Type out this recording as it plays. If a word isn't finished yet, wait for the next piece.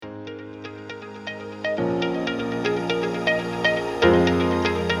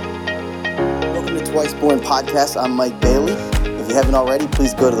Twice Born podcast. I'm Mike Bailey. If you haven't already,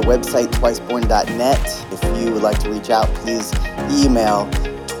 please go to the website twiceborn.net. If you would like to reach out, please email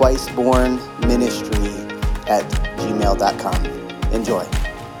twicebornministry@gmail.com. Enjoy.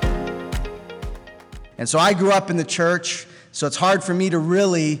 And so I grew up in the church, so it's hard for me to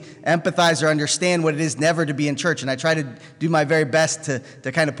really empathize or understand what it is never to be in church. And I try to do my very best to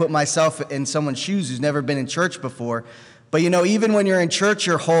kind of put myself in someone's shoes who's never been in church before. But even when you're in church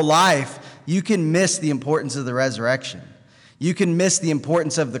your whole life, you can miss the importance of the resurrection. You can miss the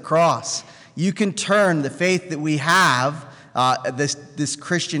importance of the cross. You can turn the faith that we have, this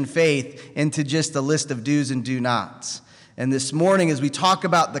Christian faith, into just a list of do's and do nots. And this morning, as we talk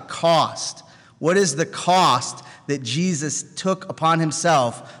about the cost, what is the cost that Jesus took upon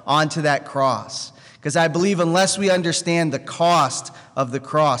himself onto that cross? Because I believe unless we understand the cost of the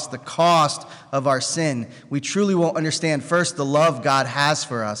cross, the cost of our sin, we truly won't understand, first, the love God has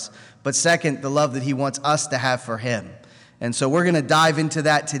for us, but second, the love that he wants us to have for him. And so we're going to dive into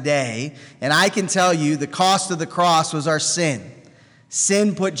that today. And I can tell you the cost of the cross was our sin.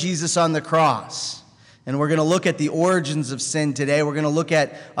 Sin put Jesus on the cross. And we're going to look at the origins of sin today. We're going to look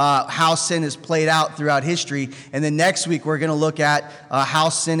at how sin is played out throughout history. And then next week, we're going to look at how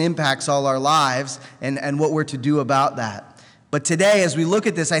sin impacts all our lives and what we're to do about that. But today, as we look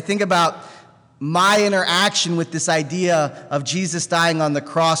at this, I think about my interaction with this idea of Jesus dying on the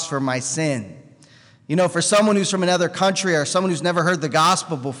cross for my sin. For someone who's from another country or someone who's never heard the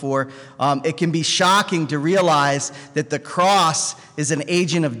gospel before, it can be shocking to realize that the cross is an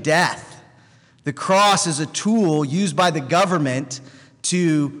agent of death. The cross is a tool used by the government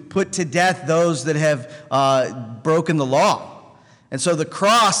to put to death those that have broken the law. And so the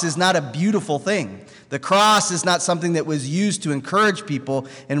cross is not a beautiful thing. The cross is not something that was used to encourage people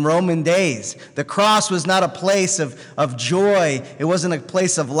in Roman days. The cross was not a place of joy. It wasn't a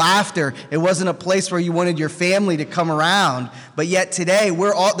place of laughter. It wasn't a place where you wanted your family to come around. But yet today,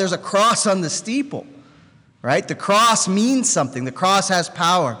 there's a cross on the steeple. Right? The cross means something. The cross has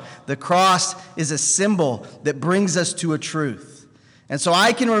power. The cross is a symbol that brings us to a truth. And so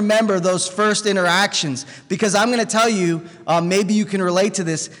I can remember those first interactions because I'm going to tell you, maybe you can relate to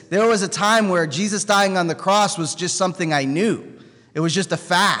this. There was a time where Jesus dying on the cross was just something I knew. It was just a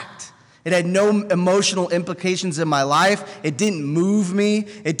fact. It had no emotional implications in my life. It didn't move me.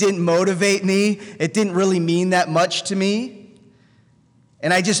 It didn't motivate me. It didn't really mean that much to me.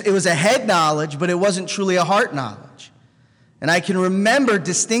 And it was a head knowledge, but it wasn't truly a heart knowledge. And I can remember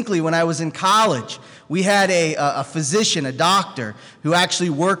distinctly when I was in college, we had a physician, a doctor, who actually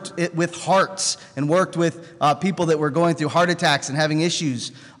worked with hearts and worked with people that were going through heart attacks and having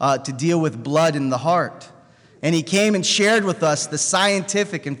issues to deal with blood in the heart. And he came and shared with us the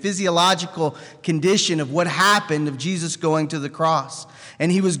scientific and physiological condition of what happened of Jesus going to the cross.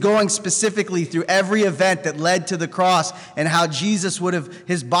 And he was going specifically through every event that led to the cross and how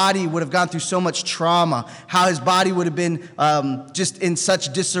his body would have gone through so much trauma, how his body would have been just in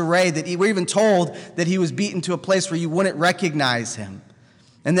such disarray that we're even told that he was beaten to a place where you wouldn't recognize him.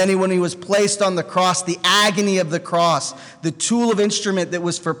 And then when he was placed on the cross, the agony of the cross, the tool of instrument that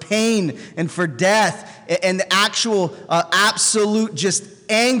was for pain and for death, and the actual absolute just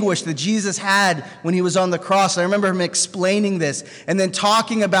anguish that Jesus had when he was on the cross. I remember him explaining this and then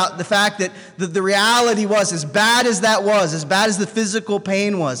talking about the fact that the reality was, as bad as that was, as bad as the physical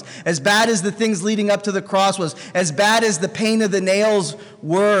pain was, as bad as the things leading up to the cross was, as bad as the pain of the nails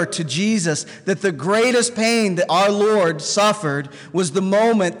were to Jesus, that the greatest pain that our Lord suffered was the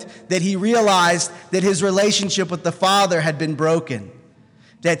moment that he realized that his relationship with the Father had been broken,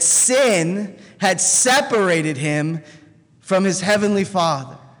 that sin had separated him from his heavenly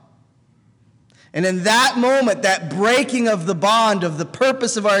Father. And in that moment, that breaking of the bond of the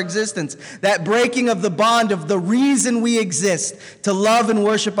purpose of our existence, that breaking of the bond of the reason we exist, to love and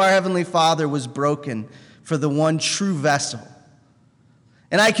worship our heavenly Father, was broken for the one true vessel.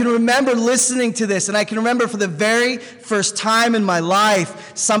 And I can remember listening to this, and I can remember for the very first time in my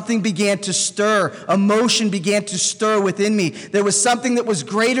life, something began to stir. Emotion began to stir within me. There was something that was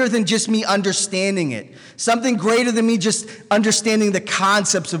greater than just me understanding it. Something greater than me just understanding the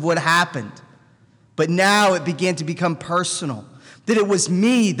concepts of what happened. But now it began to become personal. That it was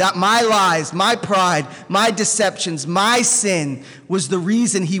me, that my lies, my pride, my deceptions, my sin was the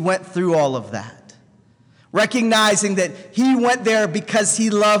reason he went through all of that. Recognizing that he went there because he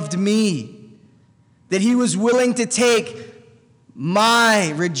loved me. That he was willing to take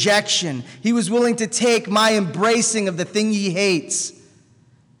my rejection. He was willing to take my embracing of the thing he hates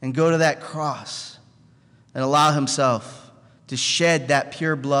and go to that cross and allow himself to shed that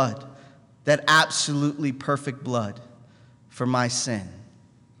pure blood, that absolutely perfect blood for my sin.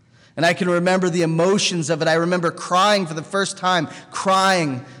 And I can remember the emotions of it. I remember crying for the first time,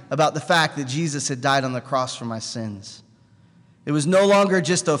 crying about the fact that Jesus had died on the cross for my sins. It was no longer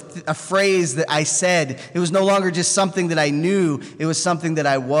just a phrase that I said. It was no longer just something that I knew. It was something that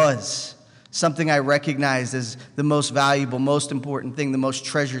I was, something I recognized as the most valuable, most important thing, the most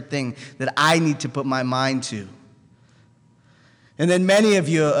treasured thing that I need to put my mind to. And then many of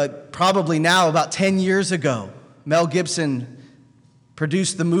you, probably now about 10 years ago, Mel Gibson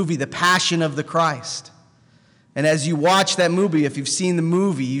produced the movie, The Passion of the Christ. And as you watch that movie, if you've seen the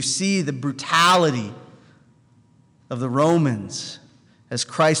movie, you see the brutality of the Romans as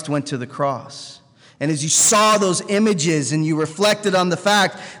Christ went to the cross. And as you saw those images and you reflected on the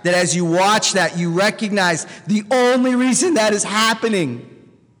fact that as you watch that, you recognize the only reason that is happening,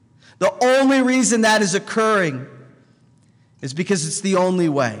 the only reason that is occurring is because it's the only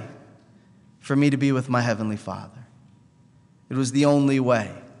way for me to be with my Heavenly Father. It was the only way.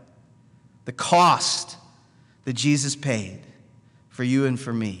 The cost that Jesus paid for you and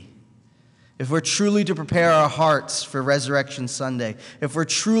for me. If we're truly to prepare our hearts for Resurrection Sunday, if we're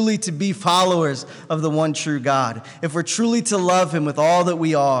truly to be followers of the one true God, if we're truly to love Him with all that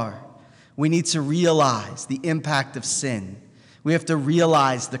we are, we need to realize the impact of sin. We have to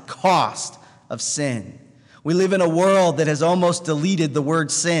realize the cost of sin. We live in a world that has almost deleted the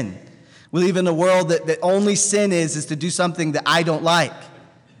word sin. We live in a world that only sin is to do something that I don't like.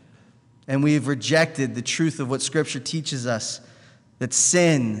 And we've rejected the truth of what Scripture teaches us, that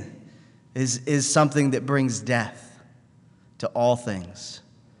sin is something that brings death to all things.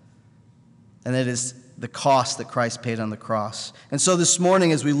 And that is the cost that Christ paid on the cross. And so this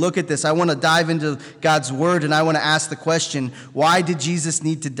morning, as we look at this, I want to dive into God's Word, and I want to ask the question, why did Jesus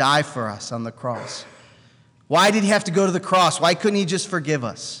need to die for us on the cross? Why did He have to go to the cross? Why couldn't He just forgive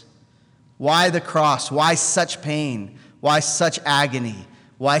us? Why the cross? Why such pain? Why such agony?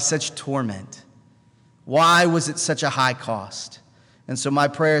 Why such torment? Why was it such a high cost? And so my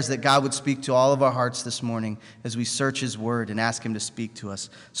prayer is that God would speak to all of our hearts this morning as we search His Word and ask Him to speak to us.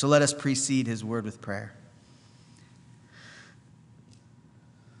 So let us precede His Word with prayer.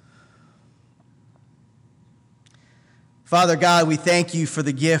 Father God, we thank You for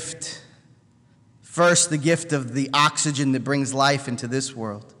the gift. First, the gift of the oxygen that brings life into this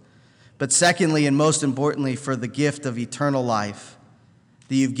world. But secondly, and most importantly, for the gift of eternal life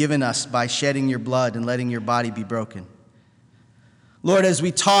that You've given us by shedding Your blood and letting Your body be broken. Lord, as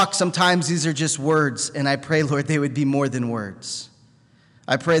we talk, sometimes these are just words, and I pray, Lord, they would be more than words.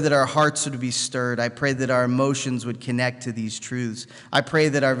 I pray that our hearts would be stirred. I pray that our emotions would connect to these truths. I pray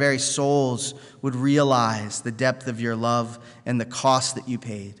that our very souls would realize the depth of Your love and the cost that You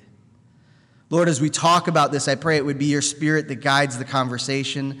paid. Lord, as we talk about this, I pray it would be Your Spirit that guides the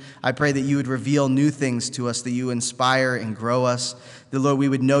conversation. I pray that You would reveal new things to us, that You inspire and grow us, that, Lord, we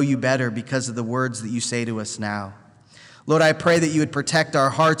would know You better because of the words that You say to us now. Lord, I pray that You would protect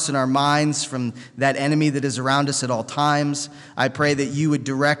our hearts and our minds from that enemy that is around us at all times. I pray that You would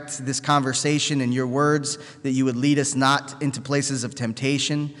direct this conversation in Your words, that You would lead us not into places of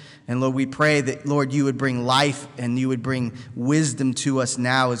temptation. And Lord, we pray that, Lord, You would bring life and You would bring wisdom to us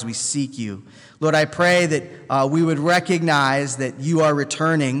now as we seek You. Lord, I pray that we would recognize that You are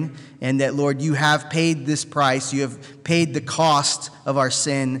returning and that, Lord, You have paid this price. You have paid the cost of our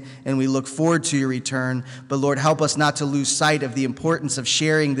sin, and we look forward to Your return. But, Lord, help us not to lose sight of the importance of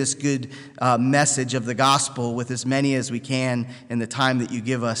sharing this good message of the gospel with as many as we can in the time that You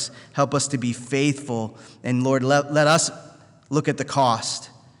give us. Help us to be faithful. And, Lord, let us look at the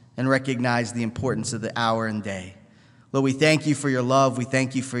cost and recognize the importance of the hour and day. Lord, we thank You for Your love. We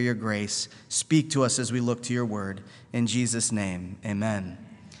thank You for Your grace. Speak to us as we look to Your word. In Jesus' name, amen.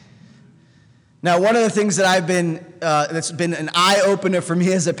 Now, one of the things that that's been an eye-opener for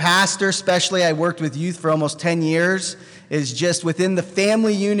me as a pastor, especially I worked with youth for almost 10 years, is just within the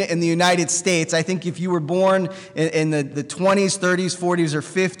family unit in the United States. I think if you were born in the 20s, 30s, 40s, or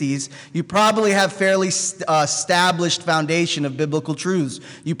 50s, you probably have fairly established foundation of biblical truths.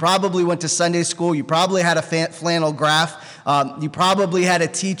 You probably went to Sunday school. You probably had a flannel graph. You probably had a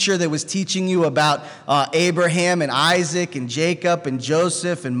teacher that was teaching you about Abraham and Isaac and Jacob and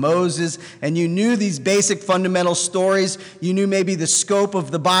Joseph and Moses, and you knew these basic fundamental stories. You knew maybe the scope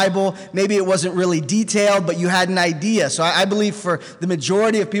of the Bible. Maybe it wasn't really detailed, but you had an idea. So I believe for the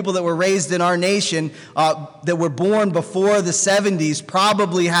majority of people that were raised in our nation that were born before the 70s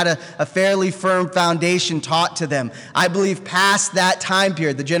probably had a fairly firm foundation taught to them. I believe past that time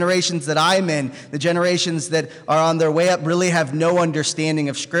period, the generations that I'm in, the generations that are on their way up really have no understanding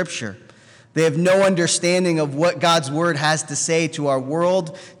of Scripture. They have no understanding of what God's word has to say to our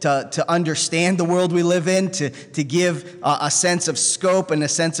world, to understand the world we live in, to give a sense of scope and a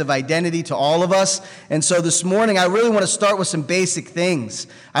sense of identity to all of us. And so this morning, I really want to start with some basic things.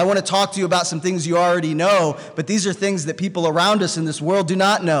 I want to talk to you about some things you already know, but these are things that people around us in this world do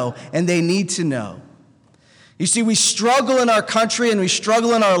not know, and they need to know. You see, we struggle in our country and we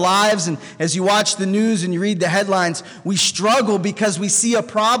struggle in our lives, and as you watch the news and you read the headlines, we struggle because we see a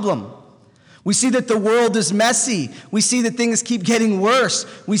problem. We see that the world is messy. We see that things keep getting worse.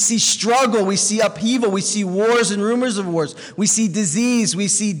 We see struggle. We see upheaval. We see wars and rumors of wars. We see disease. We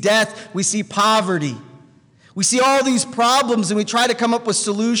see death. We see poverty. We see all these problems and we try to come up with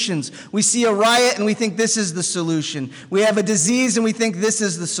solutions. We see a riot and we think this is the solution. We have a disease and we think this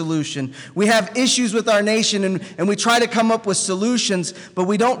is the solution. We have issues with our nation and we try to come up with solutions, but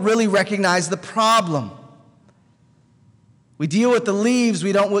we don't really recognize the problem. We deal with the leaves,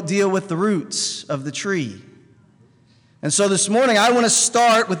 we don't deal with the roots of the tree. And so this morning, I want to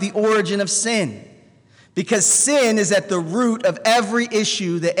start with the origin of sin, because sin is at the root of every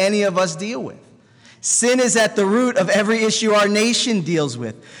issue that any of us deal with. Sin is at the root of every issue our nation deals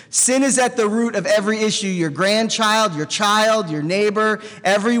with. Sin is at the root of every issue your grandchild, your child, your neighbor,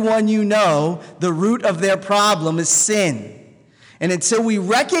 everyone you know, the root of their problem is sin. And until we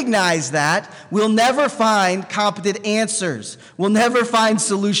recognize that, we'll never find competent answers. We'll never find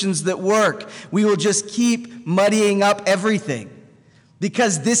solutions that work. We will just keep muddying up everything.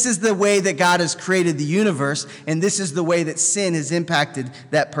 Because this is the way that God has created the universe, and this is the way that sin has impacted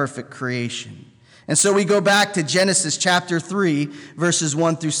that perfect creation. And so we go back to Genesis chapter 3, verses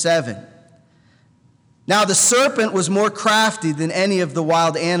 1 through 7. Now the serpent was more crafty than any of the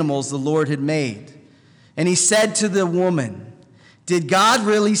wild animals the Lord had made. And he said to the woman, "Did God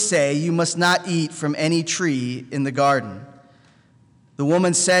really say you must not eat from any tree in the garden?" The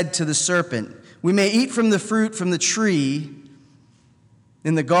woman said to the serpent, "We may eat from the fruit from the tree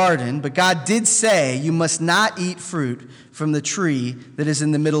in the garden, but God did say you must not eat fruit from the tree that is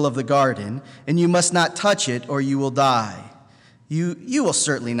in the middle of the garden, and you must not touch it or you will die." You will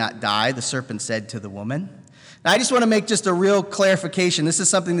certainly not die," the serpent said to the woman. Now, I just want to make just a real clarification. This is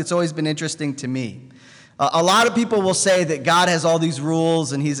something that's always been interesting to me. A lot of people will say that God has all these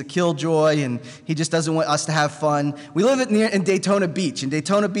rules and he's a killjoy and he just doesn't want us to have fun. We live in Daytona Beach, and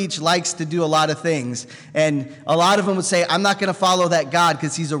Daytona Beach likes to do a lot of things. And a lot of them would say, "I'm not going to follow that God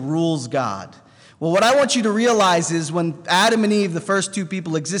because he's a rules God." Well, what I want you to realize is when Adam and Eve, the first two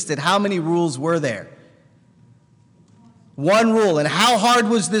people, existed, how many rules were there? One rule. And how hard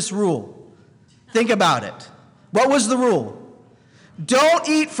was this rule? Think about it. What was the rule? Don't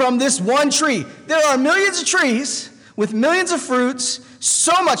eat from this one tree. There are millions of trees with millions of fruits,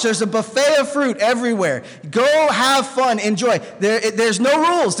 so much. There's a buffet of fruit everywhere. Go have fun, enjoy. There's no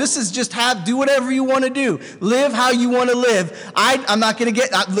rules. This is just do whatever you want to do. Live how you want to live. I'm not going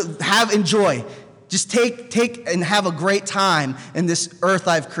to enjoy. Just take and have a great time in this earth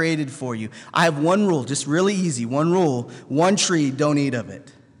I've created for you. I have one rule, just really easy. One rule, one tree, don't eat of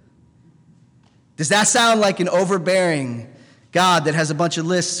it. Does that sound like an overbearing God that has a bunch of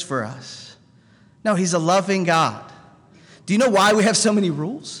lists for us? No, he's a loving God. Do you know why we have so many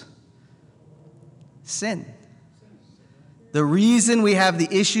rules? Sin. The reason we have the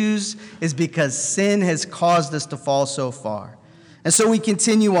issues is because sin has caused us to fall so far. And so we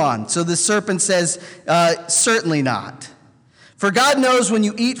continue on. So the serpent says, "Certainly not. For God knows when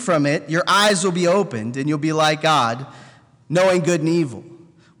you eat from it, your eyes will be opened and you'll be like God, knowing good and evil."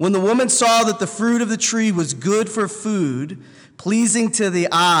 When the woman saw that the fruit of the tree was good for food, pleasing to the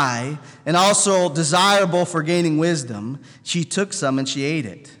eye, and also desirable for gaining wisdom, she took some and she ate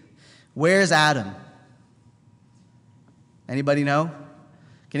it. Where's Adam? Anybody know?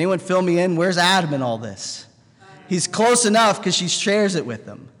 Can anyone fill me in? Where's Adam in all this? He's close enough because she shares it with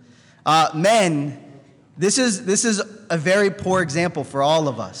them. Men, this is a very poor example for all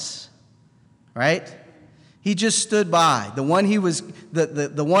of us, right? He just stood by. The one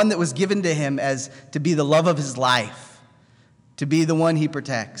the one that was given to him as to be the love of his life, to be the one he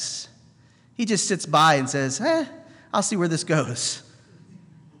protects. He just sits by and says, I'll see where this goes.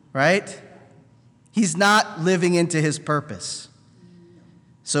 Right? He's not living into his purpose.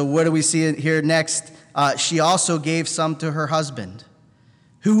 So what do we see here next? She also gave some to her husband,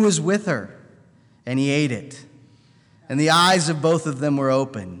 who was with her, and he ate it. And the eyes of both of them were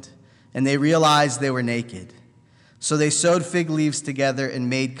opened, and they realized they were naked. So they sewed fig leaves together and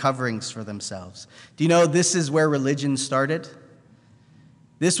made coverings for themselves. Do you know this is where religion started?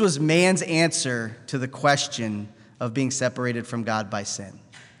 This was man's answer to the question of being separated from God by sin.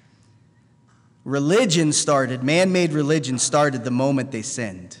 Man-made religion started the moment they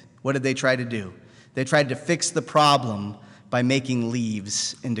sinned. What did they try to do? They tried to fix the problem by making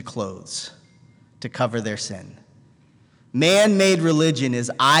leaves into clothes to cover their sin. Man-made religion is,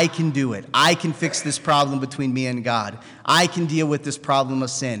 I can do it. I can fix this problem between me and God. I can deal with this problem of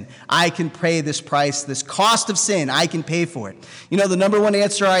sin. I can pay this price, this cost of sin. I can pay for it. You know, the number one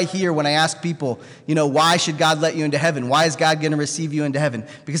answer I hear when I ask people, why should God let you into heaven? Why is God going to receive you into heaven?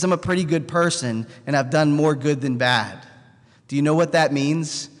 Because I'm a pretty good person and I've done more good than bad. Do you know what that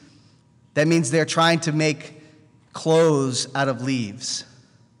means? That means they're trying to make clothes out of leaves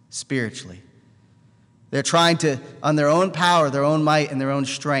spiritually. They're trying to, on their own power, their own might, and their own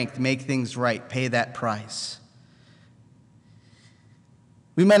strength, make things right, pay that price.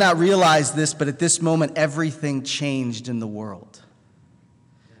 We might not realize this, but at this moment, everything changed in the world.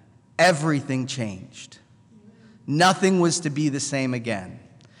 Everything changed. Nothing was to be the same again.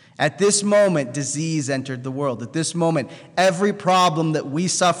 At this moment, disease entered the world. At this moment, every problem that we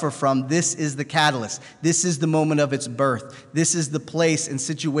suffer from, this is the catalyst. This is the moment of its birth. This is the place and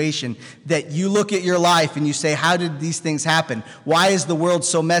situation that you look at your life and you say, how did these things happen? Why is the world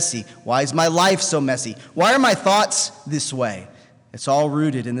so messy? Why is my life so messy? Why are my thoughts this way? It's all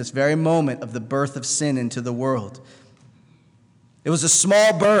rooted in this very moment of the birth of sin into the world. It was a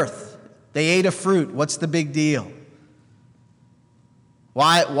small birth. They ate a fruit. What's the big deal?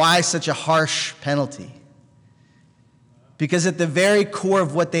 Why such a harsh penalty? Because at the very core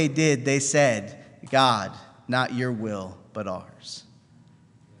of what they did, they said, God, not your will, but ours.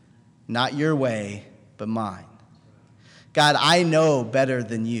 Not your way, but mine. God, I know better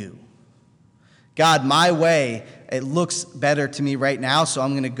than you. God, my way, it looks better to me right now, so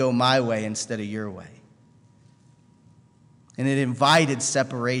I'm going to go my way instead of your way. And it invited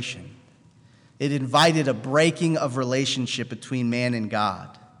separation. It invited a breaking of relationship between man and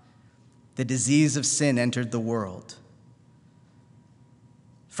God. The disease of sin entered the world.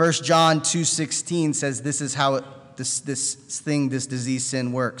 1 John 2:16 says this is how this disease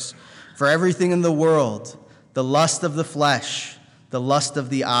sin works. For everything in the world, the lust of the flesh, the lust of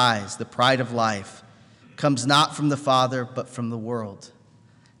the eyes, the pride of life, comes not from the Father, but from the world.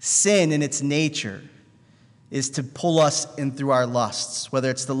 Sin in its nature is to pull us in through our lusts, whether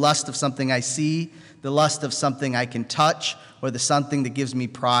it's the lust of something I see, the lust of something I can touch, or the something that gives me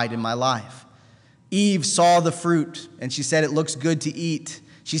pride in my life. Eve saw the fruit, and she said, it looks good to eat.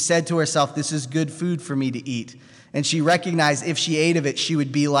 She said to herself, this is good food for me to eat. And she recognized if she ate of it, she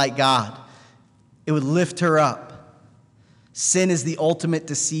would be like God. It would lift her up. Sin is the ultimate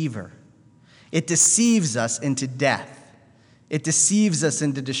deceiver. It deceives us into death. It deceives us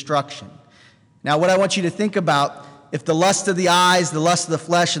into destruction. Now, what I want you to think about, if the lust of the eyes, the lust of the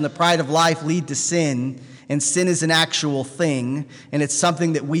flesh, and the pride of life lead to sin, and sin is an actual thing, and it's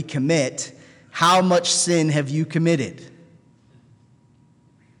something that we commit, how much sin have you committed?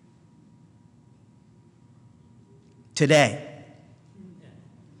 Today.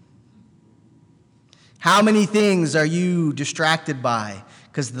 How many things are you distracted by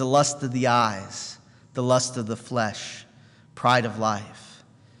because of the lust of the eyes, the lust of the flesh, pride of life?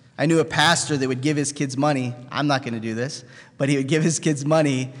 I knew a pastor that would give his kids money. I'm not going to do this, but he would give his kids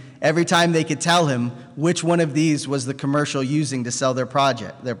money every time they could tell him which one of these was the commercial using to sell their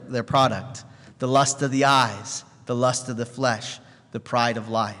product. The lust of the eyes, the lust of the flesh, the pride of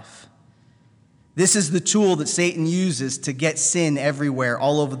life. This is the tool that Satan uses to get sin everywhere,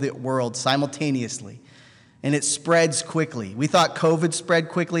 all over the world, simultaneously. And it spreads quickly. We thought COVID spread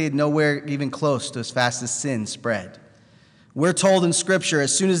quickly, and nowhere even close to as fast as sin spread. We're told in Scripture,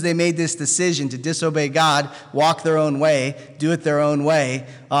 as soon as they made this decision to disobey God, walk their own way, do it their own way,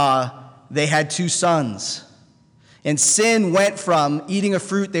 they had 2 sons. And sin went from eating a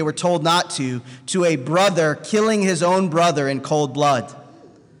fruit they were told not to a brother killing his own brother in cold blood.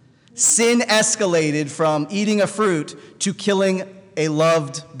 Sin escalated from eating a fruit to killing a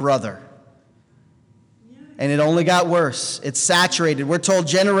loved brother. And it only got worse. It's saturated. We're told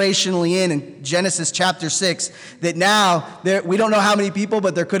generationally in Genesis chapter 6 that now, we don't know how many people,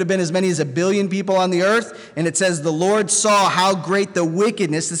 but there could have been as many as 1 billion people on the earth. And it says, the Lord saw how great the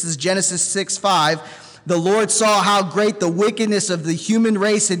wickedness, this is Genesis 6:5, the Lord saw how great the wickedness of the human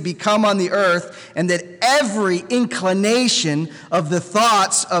race had become on the earth, and that every inclination of the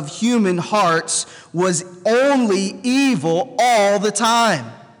thoughts of human hearts was only evil all the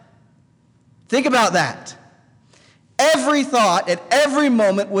time. Think about that. Every thought at every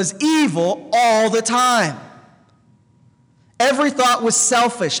moment was evil all the time. Every thought was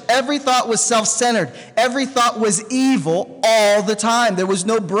selfish. Every thought was self-centered. Every thought was evil all the time. There was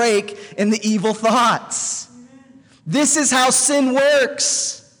no break in the evil thoughts. This is how sin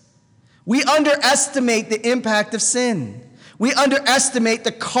works. We underestimate the impact of sin. We underestimate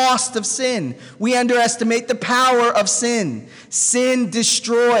the cost of sin. We underestimate the power of sin. Sin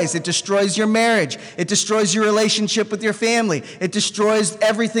destroys. It destroys your marriage. It destroys your relationship with your family. It destroys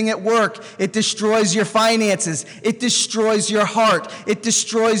everything at work. It destroys your finances. It destroys your heart. It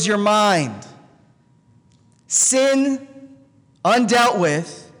destroys your mind. Sin, undealt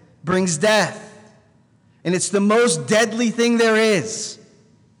with, brings death. And it's the most deadly thing there is.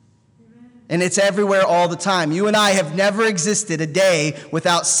 And it's everywhere all the time. You and I have never existed a day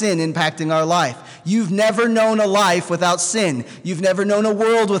without sin impacting our life. You've never known a life without sin. You've never known a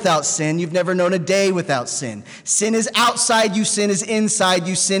world without sin. You've never known a day without sin. Sin is outside you. Sin is inside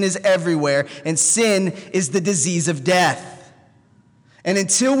you. Sin is everywhere. And sin is the disease of death. And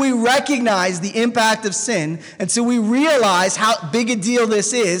until we recognize the impact of sin, until we realize how big a deal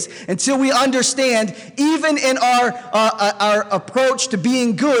this is, until we understand, even in our approach to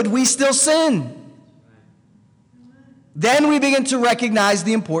being good, we still sin. Then we begin to recognize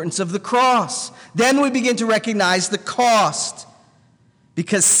the importance of the cross. Then we begin to recognize the cost,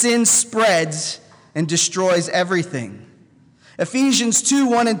 because sin spreads and destroys everything. Ephesians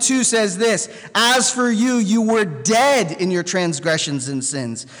 2:1-2 says this, "As for you, you were dead in your transgressions and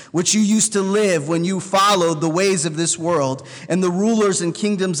sins, which you used to live when you followed the ways of this world and the rulers and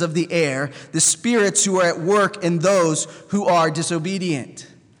kingdoms of the air, the spirits who are at work in those who are disobedient."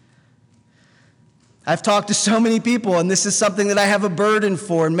 I've talked to so many people, and this is something that I have a burden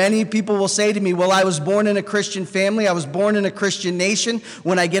for. And many people will say to me, well, I was born in a Christian family. I was born in a Christian nation.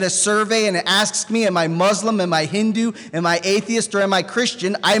 When I get a survey and it asks me, am I Muslim, am I Hindu, am I atheist, or am I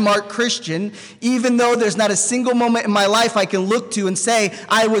Christian? I mark Christian, even though there's not a single moment in my life I can look to and say,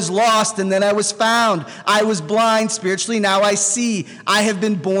 I was lost and then I was found. I was blind spiritually, now I see. I have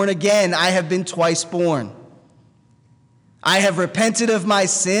been born again. I have been twice born. I have repented of my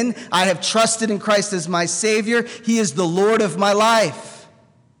sin. I have trusted in Christ as my Savior. He is the Lord of my life.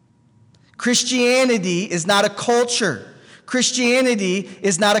 Christianity is not a culture. Christianity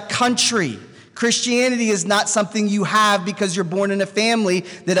is not a country. Christianity is not something you have because you're born in a family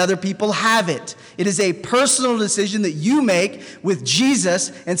that other people have it. It is a personal decision that you make with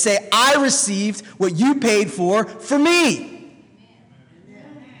Jesus and say, I received what you paid for me.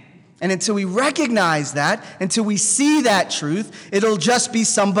 And until we recognize that, until we see that truth, it'll just be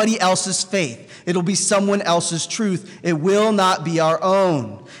somebody else's faith. It'll be someone else's truth. It will not be our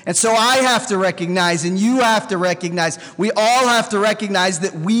own. And so I have to recognize, and you have to recognize, we all have to recognize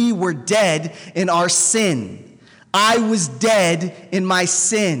that we were dead in our sin. I was dead in my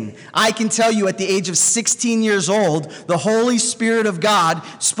sin. I can tell you at the age of 16 years old, the Holy Spirit of God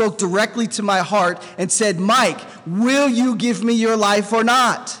spoke directly to my heart and said, Mike, will you give me your life or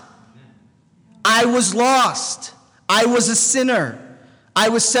not? I was lost. I was a sinner. I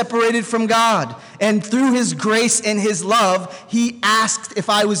was separated from God. And through his grace and his love, he asked if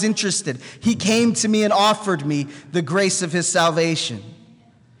I was interested. He came to me and offered me the grace of his salvation.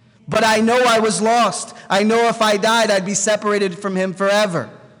 But I know I was lost. I know if I died, I'd be separated from him forever.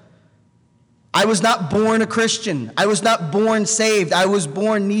 I was not born a Christian. I was not born saved. I was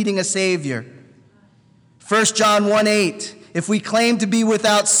born needing a Savior. 1 John 1:8. If we claim to be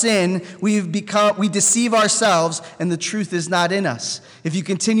without sin, we deceive ourselves, and the truth is not in us. If you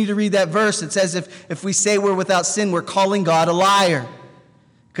continue to read that verse, it says if we say we're without sin, we're calling God a liar.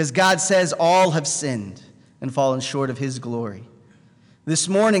 Because God says all have sinned and fallen short of his glory. This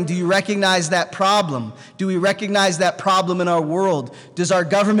morning, do you recognize that problem? Do we recognize that problem in our world? Does our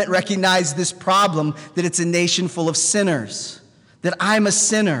government recognize this problem, that it's a nation full of sinners? That I'm a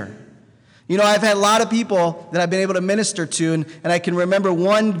sinner? You know, I've had a lot of people that I've been able to minister to, and I can remember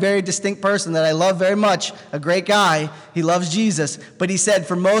one very distinct person that I love very much, a great guy. He loves Jesus, but he said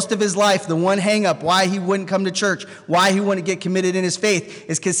for most of his life, the one hang-up why he wouldn't come to church, why he wouldn't get committed in his faith,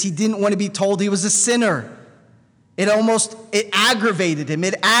 is because he didn't want to be told he was a sinner. It aggravated him.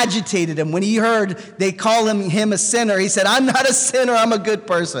 It agitated him. When he heard they call him a sinner, he said, I'm not a sinner, I'm a good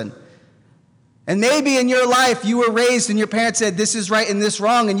person. And maybe in your life you were raised and your parents said this is right and this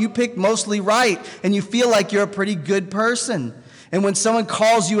wrong, and you picked mostly right, and you feel like you're a pretty good person. And when someone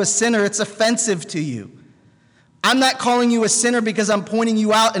calls you a sinner, it's offensive to you. I'm not calling you a sinner because I'm pointing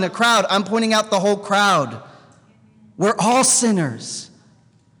you out in a crowd. I'm pointing out the whole crowd. We're all sinners.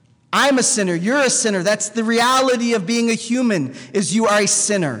 I'm a sinner. You're a sinner. That's the reality of being a human, is you are a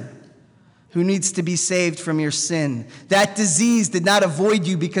sinner who needs to be saved from your sin. That disease did not avoid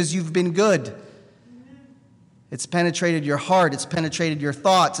you because you've been good. It's penetrated your heart. It's penetrated your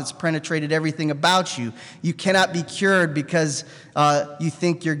thoughts. It's penetrated everything about you. You cannot be cured because you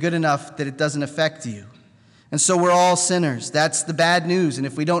think you're good enough that it doesn't affect you. And so we're all sinners. That's the bad news. And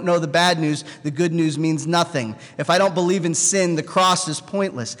if we don't know the bad news, the good news means nothing. If I don't believe in sin, the cross is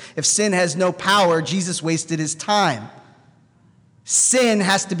pointless. If sin has no power, Jesus wasted his time. Sin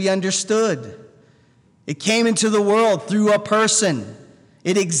has to be understood. It came into the world through a person.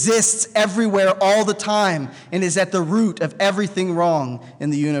 It exists everywhere all the time and is at the root of everything wrong in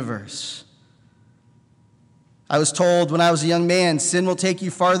the universe. I was told when I was a young man, sin will take you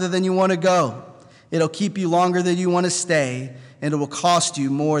farther than you want to go. It'll keep you longer than you want to stay, and it will cost you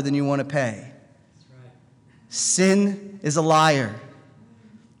more than you want to pay. That's right. Sin is a liar.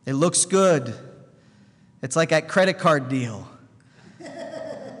 It looks good. It's like that credit card deal.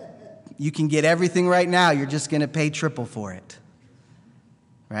 You can get everything right now. You're just going to pay triple for it.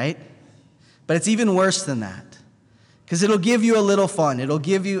 Right? But it's even worse than that. Because it'll give you a little fun. It'll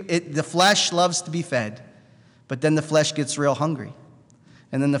give you, the flesh loves to be fed. But then the flesh gets real hungry.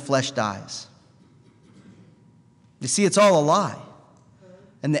 And then the flesh dies. You see, it's all a lie.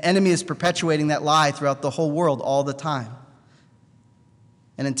 And the enemy is perpetuating that lie throughout the whole world all the time.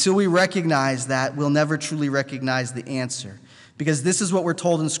 And until we recognize that, we'll never truly recognize the answer. Because this is what we're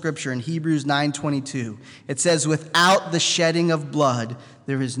told in Scripture in Hebrews 9:22. It says, without the shedding of blood,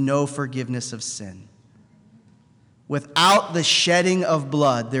 there is no forgiveness of sin. Without the shedding of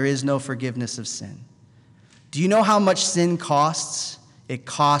blood, there is no forgiveness of sin. Do you know how much sin costs? It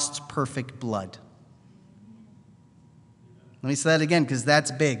costs perfect blood. Let me say that again, because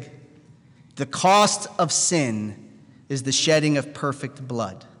that's big. The cost of sin is the shedding of perfect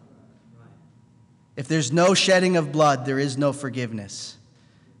blood. If there's no shedding of blood, there is no forgiveness.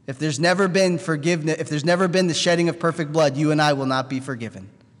 If there's never been forgiveness, if there's never been the shedding of perfect blood, you and I will not be forgiven.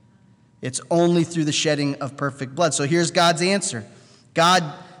 It's only through the shedding of perfect blood. So here's God's answer. God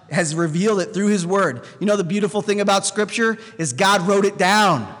has revealed it through his word. You know, the beautiful thing about Scripture is God wrote it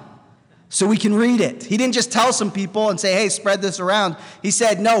down so we can read it. He didn't just tell some people and say, hey, spread this around. He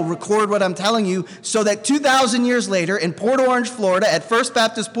said, no, record what I'm telling you so that 2,000 years later in Port Orange, Florida, at First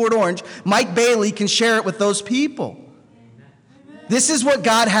Baptist Port Orange, Mike Bailey can share it with those people. This is what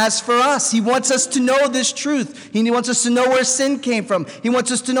God has for us. He wants us to know this truth. He wants us to know where sin came from. He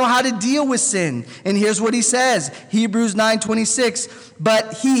wants us to know how to deal with sin. And here's what he says, Hebrews 9:26.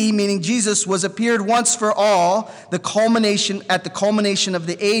 But he, meaning Jesus, was appeared once for all, at the culmination of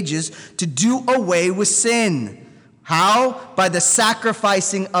the ages, to do away with sin. How? By the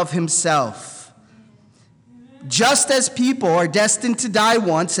sacrificing of himself. Just as people are destined to die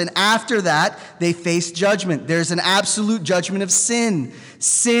once, and after that, they face judgment. There's an absolute judgment of sin.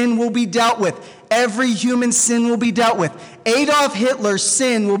 Sin will be dealt with. Every human sin will be dealt with. Adolf Hitler's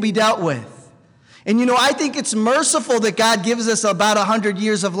sin will be dealt with. And you know, I think it's merciful that God gives us about 100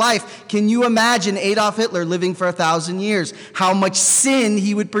 years of life. Can you imagine Adolf Hitler living for 1,000 years? How much sin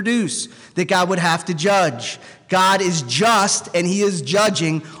he would produce that God would have to judge. God is just, and he is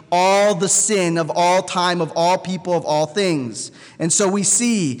judging all the sin of all time, of all people, of all things. And so we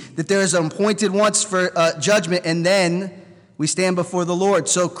see that there is an appointed once for judgment, and then we stand before the Lord.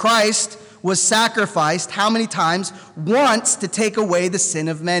 So Christ was sacrificed how many times? Once to take away the sin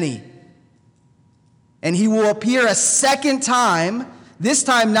of many. And he will appear a second time, this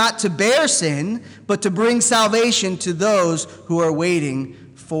time not to bear sin, but to bring salvation to those who are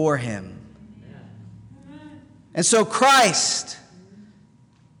waiting for him. And so Christ,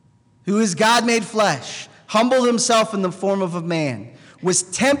 who is God made flesh, humbled himself in the form of a man, was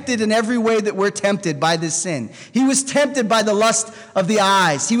tempted in every way that we're tempted by this sin. He was tempted by the lust of the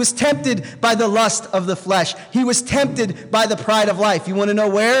eyes. He was tempted by the lust of the flesh. He was tempted by the pride of life. You want to know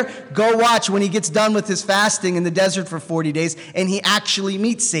where? Go watch when he gets done with his fasting in the desert for 40 days and he actually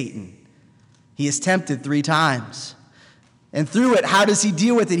meets Satan. He is tempted 3 times. And through it, how does he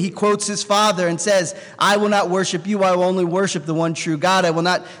deal with it? He quotes his father and says, I will not worship you, I will only worship the one true God.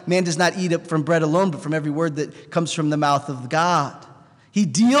 Man does not eat from bread alone, but from every word that comes from the mouth of God. He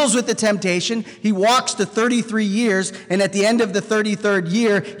deals with the temptation. He walks to 33 years, and at the end of the 33rd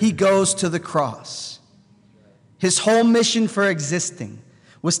year, he goes to the cross. His whole mission for existing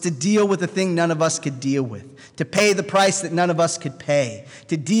was to deal with the thing none of us could deal with, to pay the price that none of us could pay,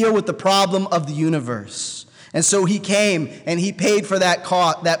 to deal with the problem of the universe. And so he came and he paid for that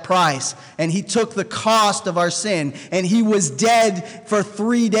price, and he took the cost of our sin, and he was dead for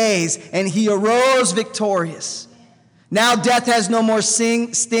 3 days, and he arose victorious. Now death has no more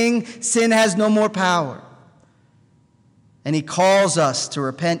sting, sin has no more power. And he calls us to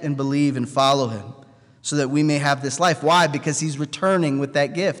repent and believe and follow him so that we may have this life. Why? Because he's returning with that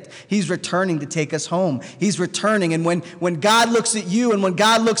gift. He's returning to take us home. He's returning. And when God looks at you and when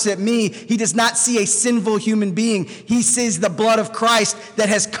God looks at me, he does not see a sinful human being. He sees the blood of Christ that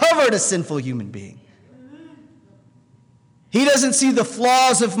has covered a sinful human being. He doesn't see the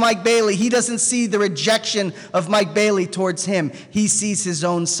flaws of Mike Bailey. He doesn't see the rejection of Mike Bailey towards him. He sees his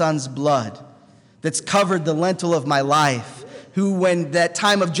own son's blood that's covered the lintel of my life, who, when that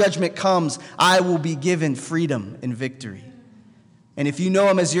time of judgment comes, I will be given freedom and victory. And if you know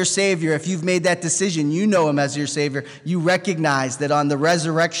him as your Savior, if you've made that decision, you know him as your Savior, you recognize that on the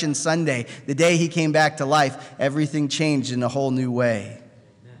Resurrection Sunday, the day he came back to life, everything changed in a whole new way.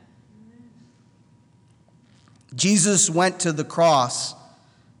 Jesus went to the cross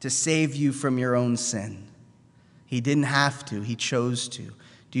to save you from your own sin. He didn't have to. He chose to.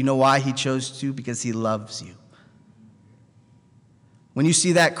 Do you know why he chose to? Because he loves you. When you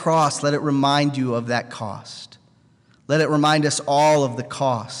see that cross, let it remind you of that cost. Let it remind us all of the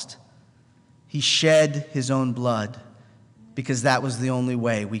cost. He shed his own blood because that was the only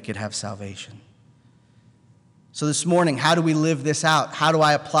way we could have salvation. So this morning, how do we live this out? How do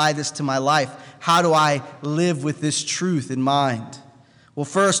I apply this to my life? How do I live with this truth in mind? Well,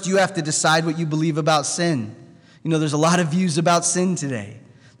 first, you have to decide what you believe about sin. You know, there's a lot of views about sin today.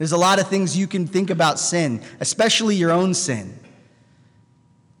 There's a lot of things you can think about sin, especially your own sin.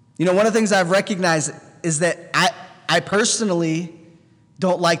 You know, one of the things I've recognized is that I personally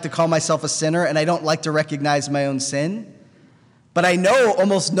don't like to call myself a sinner, and I don't like to recognize my own sin. But I know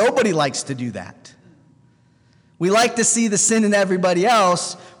almost nobody likes to do that. We like to see the sin in everybody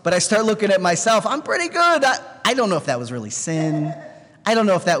else, but I start looking at myself. I'm pretty good. I don't know if that was really sin. I don't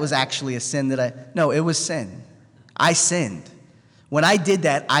know if that was actually a sin No, it was sin. I sinned. When I did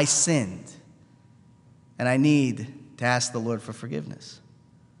that, I sinned. And I need to ask the Lord for forgiveness.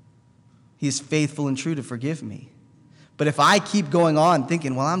 He is faithful and true to forgive me. But if I keep going on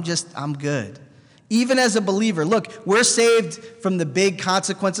thinking, well, I'm good. Even as a believer, look, we're saved from the big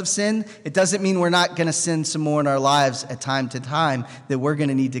consequence of sin. It doesn't mean we're not going to sin some more in our lives at time to time, that we're going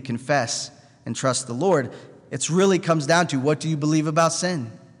to need to confess and trust the Lord. It really comes down to, what do you believe about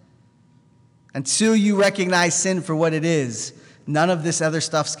sin? Until you recognize sin for what it is, none of this other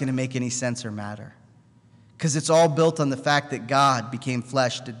stuff's going to make any sense or matter. Because it's all built on the fact that God became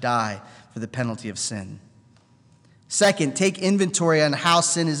flesh to die for the penalty of sin. Second, take inventory on how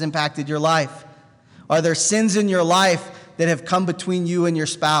sin has impacted your life. Are there sins in your life that have come between you and your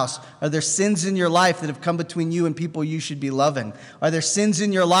spouse? Are there sins in your life that have come between you and people you should be loving? Are there sins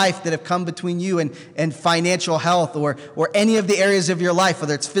in your life that have come between you and financial health or any of the areas of your life,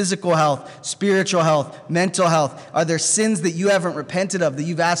 whether it's physical health, spiritual health, mental health? Are there sins that you haven't repented of, that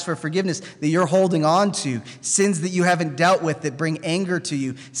you've asked for forgiveness, that you're holding on to? Sins that you haven't dealt with that bring anger to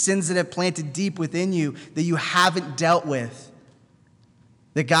you? Sins that have planted deep within you that you haven't dealt with?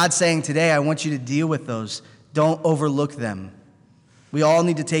 That God's saying today, I want you to deal with those. Don't overlook them. We all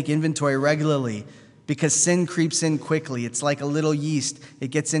need to take inventory regularly because sin creeps in quickly. It's like a little yeast. It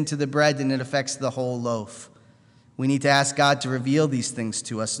gets into the bread and it affects the whole loaf. We need to ask God to reveal these things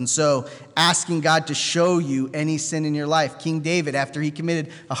to us. And so asking God to show you any sin in your life. King David, after he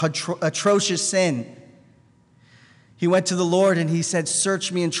committed a atrocious sin, he went to the Lord and he said,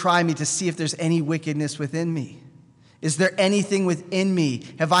 search me and try me to see if there's any wickedness within me. Is there anything within me?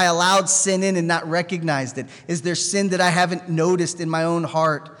 Have I allowed sin in and not recognized it? Is there sin that I haven't noticed in my own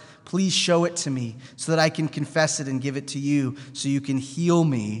heart? Please show it to me so that I can confess it and give it to you so you can heal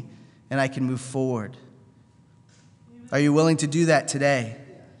me and I can move forward. Are you willing to do that today?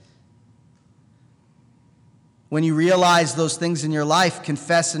 When you realize those things in your life,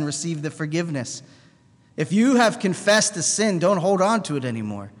 confess and receive the forgiveness. If you have confessed a sin, don't hold on to it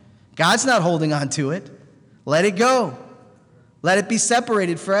anymore. God's not holding on to it. Let it go. Let it be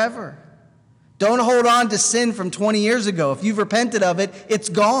separated forever. Don't hold on to sin from 20 years ago. If you've repented of it, it's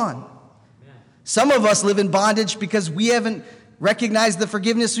gone. Some of us live in bondage because we haven't recognized the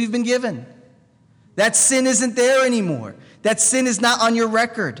forgiveness we've been given. That sin isn't there anymore. That sin is not on your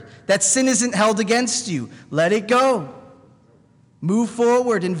record. That sin isn't held against you. Let it go. Move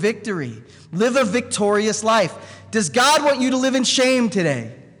forward in victory. Live a victorious life. Does God want you to live in shame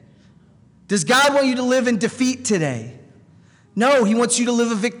today? Does God want you to live in defeat today? No, he wants you to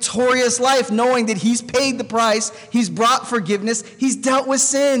live a victorious life knowing that he's paid the price, he's brought forgiveness, he's dealt with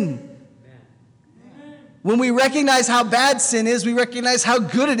sin. Amen. When we recognize how bad sin is, we recognize how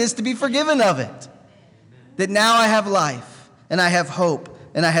good it is to be forgiven of it. Amen. That now I have life, and I have hope,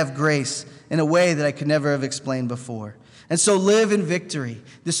 and I have grace in a way that I could never have explained before. And so live in victory.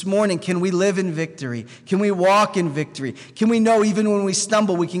 This morning, can we live in victory? Can we walk in victory? Can we know even when we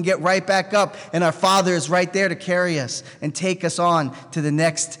stumble, we can get right back up and our Father is right there to carry us and take us on to the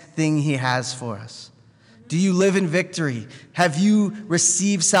next thing he has for us? Do you live in victory? Have you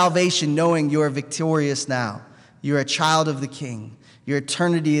received salvation knowing you are victorious now? You're a child of the King. Your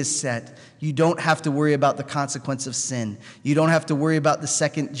eternity is set. You don't have to worry about the consequence of sin. You don't have to worry about the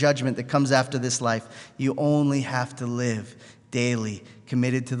second judgment that comes after this life. You only have to live daily,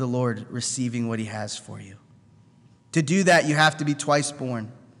 committed to the Lord, receiving what he has for you. To do that, you have to be twice born.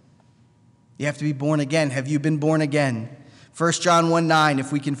 You have to be born again. Have you been born again? 1 John 1:9,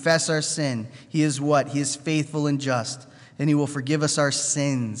 if we confess our sin, he is what? He is faithful and just, and he will forgive us our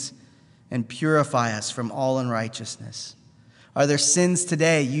sins and purify us from all unrighteousness. Are there sins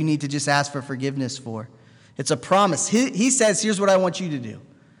today you need to just ask for forgiveness for? It's a promise. He says, here's what I want you to do.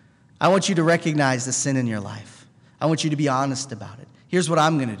 I want you to recognize the sin in your life. I want you to be honest about it. Here's what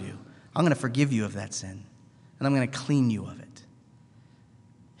I'm going to do. I'm going to forgive you of that sin, and I'm going to clean you of it.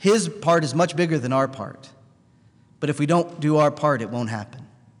 His part is much bigger than our part. But if we don't do our part, it won't happen.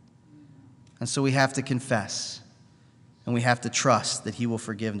 And so we have to confess, and we have to trust that he will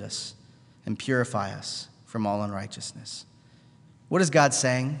forgive us and purify us from all unrighteousness. What is God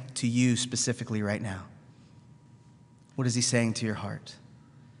saying to you specifically right now? What is he saying to your heart?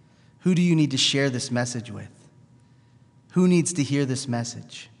 Who do you need to share this message with? Who needs to hear this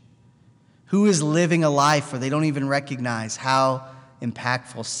message? Who is living a life where they don't even recognize how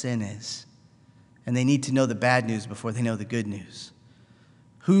impactful sin is? And they need to know the bad news before they know the good news.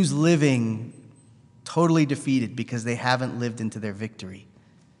 Who's living totally defeated because they haven't lived into their victory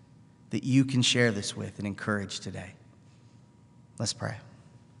that you can share this with and encourage today? Let's pray.